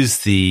use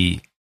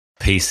the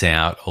peace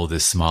out or the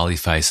smiley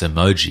face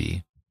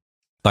emoji.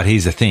 But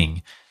here's the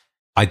thing.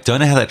 I don't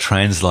know how that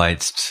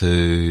translates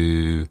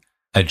to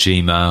a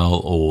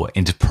Gmail or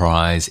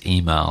enterprise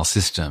email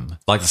system.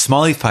 Like the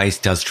smiley face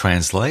does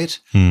translate,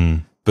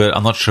 but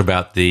I'm not sure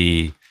about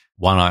the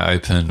one eye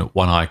open,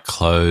 one eye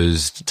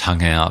closed,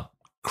 tongue out,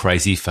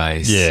 crazy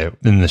face. Yeah,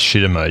 and the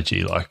shit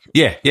emoji.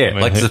 Yeah. I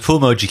mean, like does the full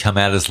emoji come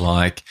out as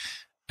like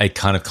a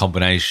kind of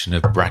combination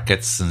of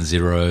brackets and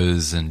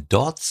zeros and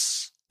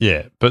dots?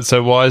 Yeah, but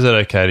so why is it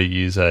okay to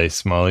use a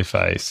smiley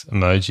face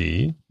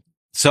emoji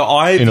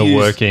in a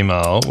work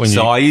email?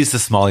 I used the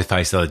smiley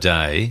face the other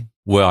day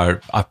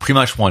where I pretty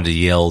much wanted to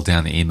yell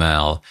down the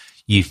email,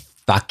 you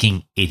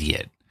fucking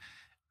idiot.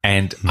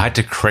 And I had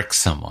to correct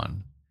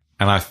someone.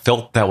 And I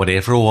felt that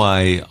whatever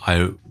way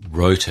I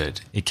wrote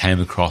it came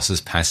across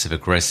as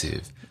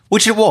passive-aggressive,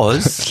 which it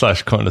was.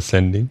 /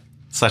 condescending.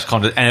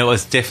 And it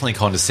was definitely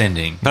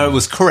condescending. But it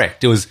was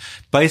correct. It was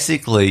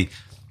basically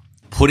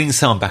putting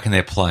someone back in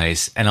their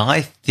place. And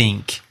I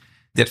think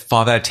that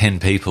 5 out of 10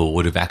 people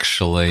would have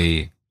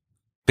actually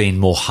been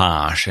more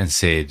harsh and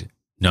said,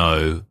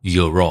 no,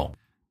 you're wrong.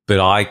 But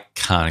I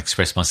can't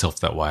express myself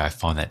that way. I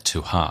find that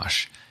too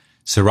harsh.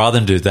 So rather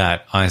than do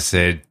that, I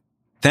said,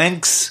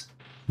 thanks,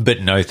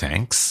 but no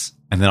thanks.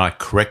 And then I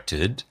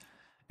corrected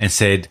and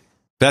said,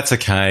 that's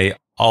okay.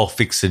 I'll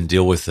fix and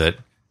deal with it.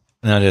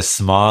 And I did a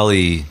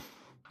smiley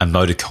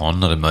emoticon,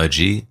 not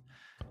emoji,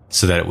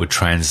 so that it would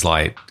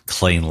translate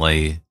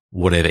cleanly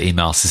whatever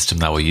email system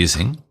they were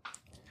using.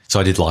 So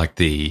I did like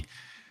the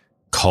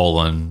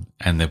colon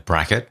and the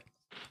bracket.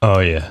 Oh,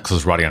 yeah. Because I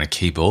was writing on a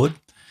keyboard.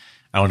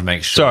 I want to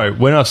make sure. Sorry,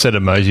 when I've said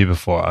emoji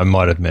before, I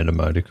might have meant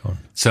emoticon.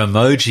 So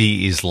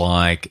emoji is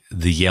like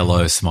the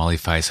yellow smiley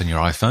face on your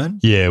iPhone.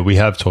 Yeah, we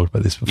have talked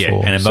about this before.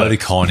 Yeah, and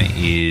emoticon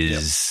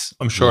is...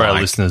 I'm sure our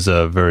listeners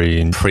are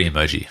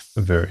pre-emoji.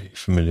 Very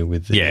familiar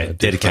with the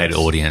dedicated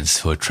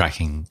audience who are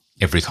tracking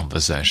every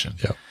conversation.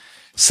 Yeah.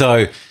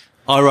 So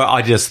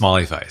I did a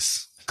smiley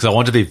face because I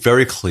wanted to be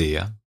very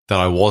clear that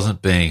I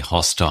wasn't being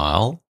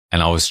hostile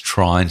and I was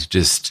trying to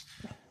just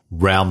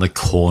round the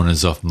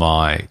corners of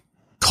my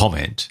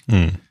comment,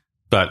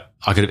 but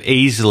I could have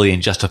easily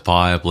and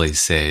justifiably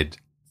said,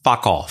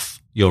 fuck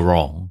off, you're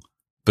wrong.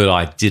 But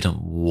I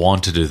didn't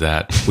want to do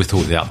that with or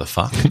without the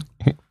fuck.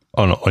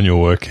 On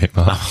your work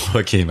email.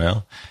 Work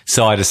email.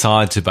 So I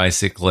decided to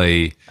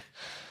basically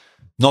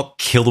not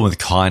kill them with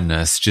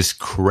kindness, just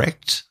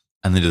correct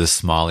and then do the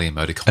smiley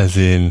emoticon. As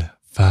in,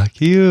 fuck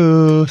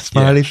you,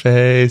 smiley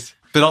face.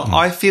 But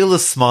I feel the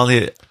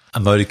smiley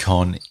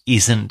emoticon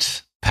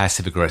isn't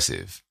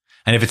passive-aggressive.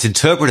 And if it's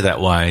interpreted that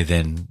way,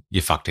 then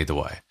you're fucked either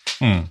way.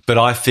 But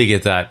I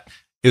figured that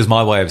it was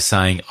my way of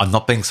saying I'm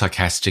not being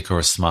sarcastic or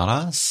a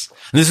smartass.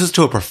 And this was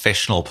to a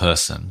professional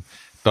person,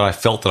 but I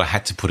felt that I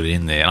had to put it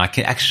in there. And I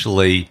can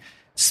actually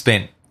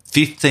spent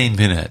 15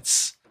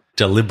 minutes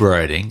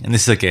deliberating, and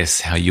this is, I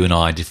guess, how you and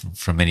I are different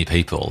from many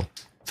people,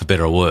 for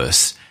better or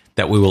worse,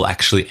 that we will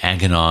actually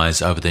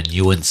agonise over the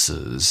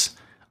nuances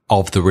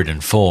of the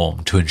written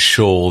form to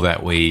ensure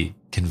that we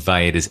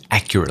convey it as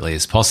accurately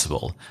as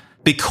possible.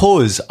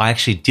 Because I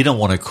actually didn't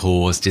want to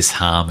cause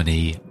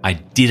disharmony. I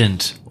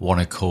didn't want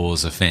to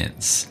cause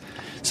offence.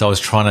 So I was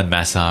trying to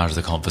massage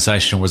the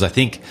conversation, whereas I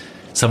think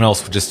someone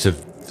else would just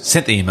have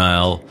sent the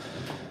email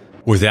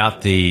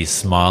without the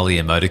smiley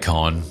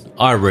emoticon.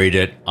 I read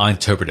it, I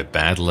interpret it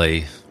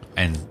badly,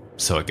 and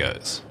so it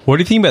goes. What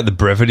do you think about the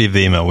brevity of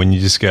the email when you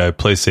just go,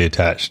 please see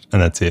attached,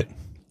 and that's it?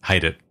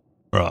 Hate it.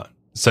 Right.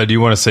 So do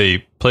you want to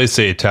see, please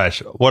see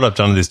attached, what I've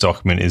done in this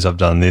document is I've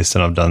done this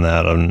and I've done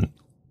that, and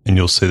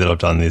you'll see that I've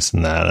done this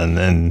and that, and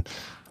then...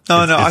 No,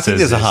 I think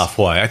there's a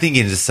halfway. I think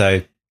you can just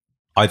say,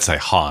 I'd say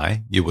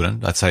hi, you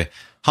wouldn't. I'd say,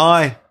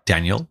 hi,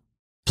 Daniel,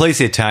 please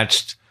see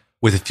attached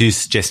with a few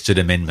suggested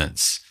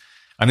amendments.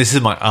 And this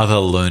is my other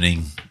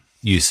learning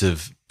use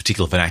of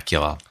particular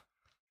vernacular.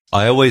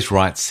 I always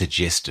write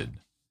suggested.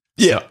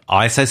 Yeah. So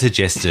I say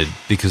suggested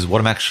because what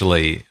I'm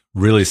actually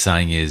really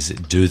saying is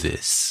do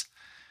this.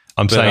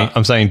 I'm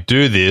saying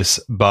do this,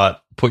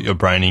 but put your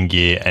brain in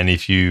gear, and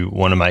if you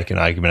want to make an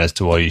argument as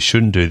to why you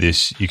shouldn't do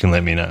this, you can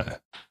let me know.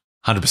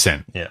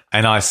 100%. Yeah.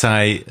 And I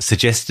say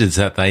suggested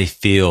that they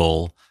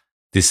feel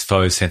this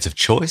faux sense of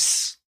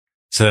choice,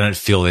 so they don't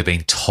feel they're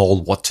being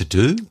told what to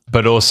do.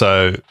 But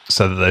also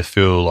so that they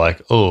feel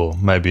like, oh,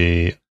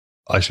 maybe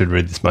I should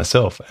read this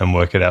myself and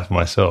work it out for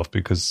myself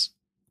because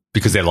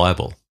they're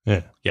liable.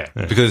 Yeah. Yeah.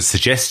 Because it's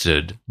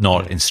suggested,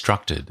 not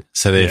instructed.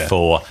 So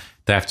therefore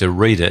they have to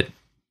read it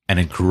and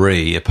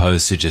agree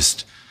opposed to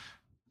just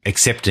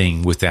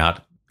accepting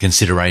without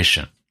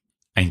consideration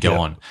and go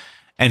on.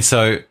 And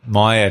so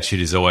my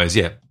attitude is always,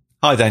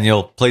 hi,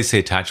 Daniel, please see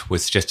attached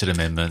with suggested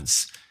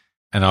amendments.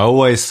 And I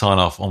always sign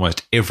off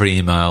almost every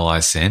email I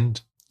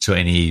send to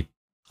any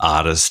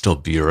artist or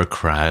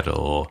bureaucrat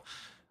or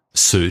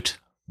suit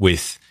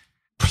with,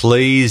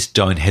 please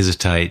don't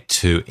hesitate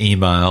to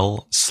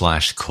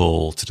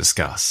email/call to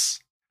discuss,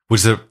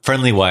 which is a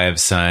friendly way of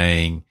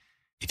saying,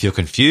 if you're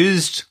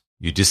confused,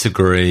 you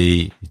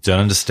disagree, you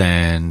don't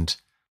understand,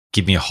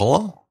 give me a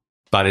holler.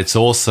 But it's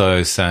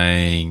also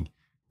saying,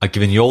 I've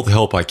given you all the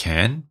help I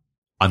can.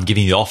 I'm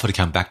giving you the offer to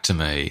come back to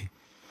me.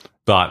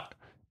 But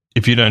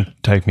if you don't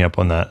take me up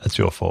on that, it's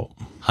your fault.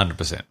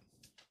 100%.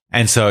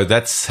 And so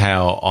that's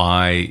how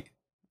I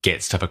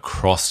get stuff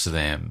across to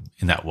them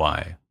in that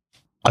way.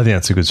 I think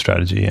that's a good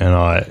strategy, and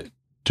I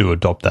do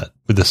adopt that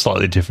with a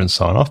slightly different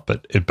sign-off,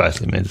 but it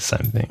basically means the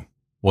same thing.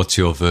 What's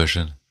your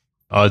version?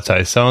 I'd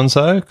say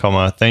so-and-so,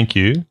 thank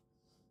you.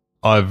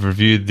 I've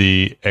reviewed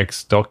the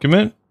X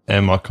document,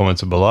 and my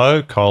comments are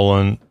below,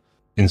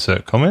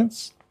 insert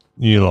comments,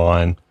 new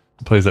line.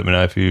 Please let me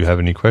know if you have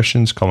any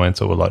questions, comments,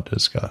 or would like to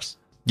discuss.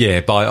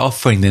 Yeah, by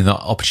offering them the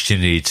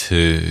opportunity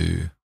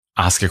to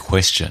ask a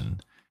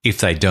question. If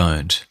they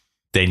don't,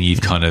 then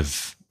you've kind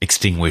of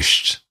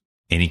extinguished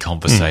any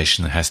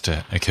conversation that has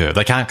to occur.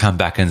 They can't come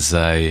back and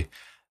say,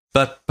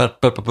 but.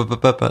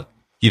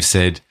 You've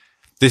said,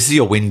 this is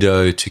your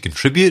window to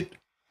contribute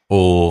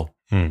or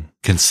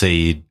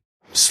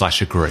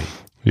concede/agree.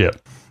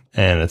 Yep.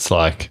 And it's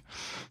like,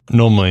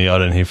 normally I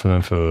don't hear from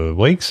them for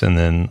weeks, and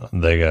then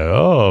they go,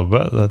 oh,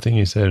 but the thing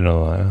you said, and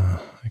I'm like, oh,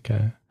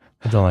 okay.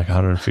 I've done like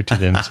 150 of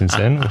them since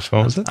then. Which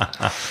one was it?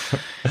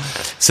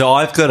 So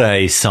I've got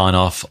a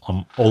sign-off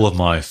on all of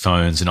my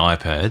phones and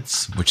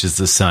iPads, which is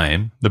the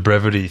same. The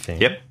brevity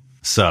thing. Yep.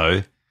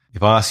 So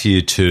if I ask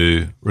you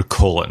to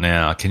recall it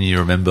now, can you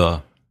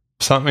remember?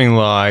 Something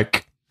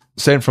like,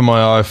 sent from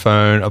my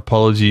iPhone,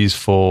 apologies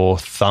for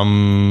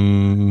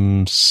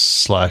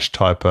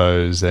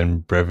thumb/typos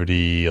and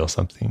brevity or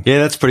something. Yeah,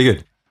 that's pretty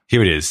good.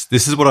 Here it is.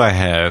 This is what I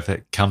have.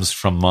 It comes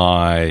from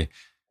my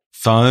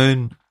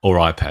phone or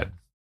iPad.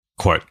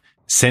 Quote,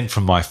 sent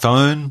from my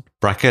phone,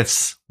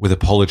 brackets, with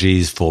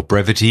apologies for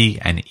brevity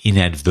and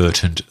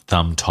inadvertent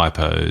thumb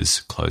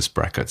typos, close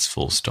brackets,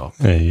 full stop.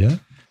 There you go.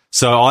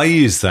 So I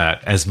use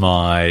that as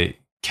my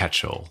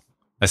catch-all.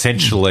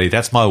 Essentially,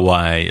 that's my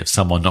way of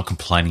someone not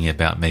complaining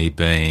about me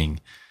being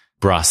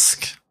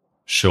brusque,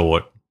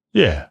 short,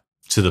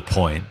 to the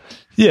point.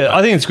 Yeah,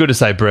 I think it's good to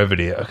say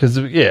brevity because,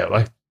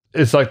 like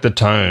it's like the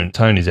tone.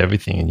 Tone is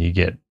everything, and you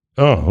get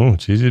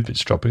geez, a bit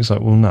stroppy. It's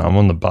like, well, no, I'm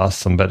on the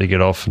bus. I'm about to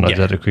get off, and I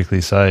just had to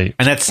quickly say.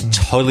 And that's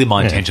totally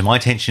my intention. My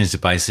intention is to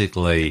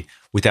basically,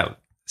 with that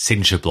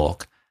signature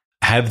block,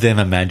 have them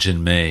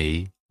imagine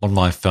me on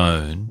my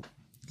phone,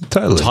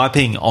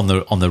 typing on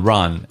the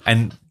run,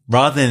 and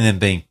rather than them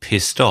being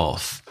pissed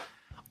off,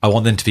 I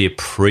want them to be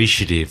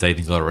appreciative they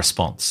even got a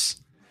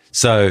response.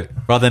 So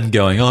rather than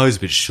going, oh, it's a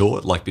bit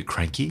short, like a bit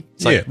cranky,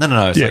 it's like,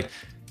 no. It's like,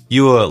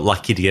 you were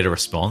lucky to get a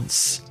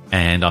response,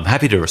 and I'm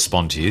happy to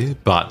respond to you,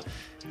 but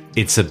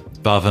it's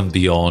above and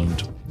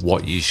beyond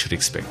what you should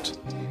expect.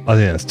 I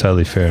think that's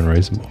totally fair and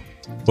reasonable.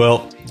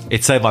 Well,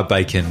 it saved my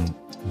bacon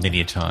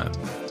many a time.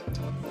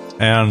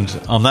 And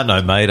on that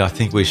note, mate, I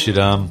think we should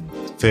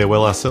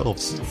farewell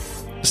ourselves.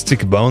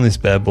 Stick a bow on this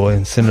bad boy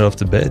and send it off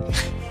to bed.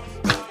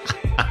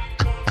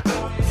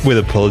 With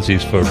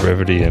apologies for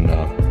brevity and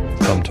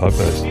some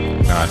typos.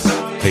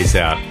 Nice. Peace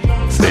out.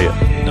 See ya.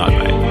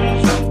 Night, mate.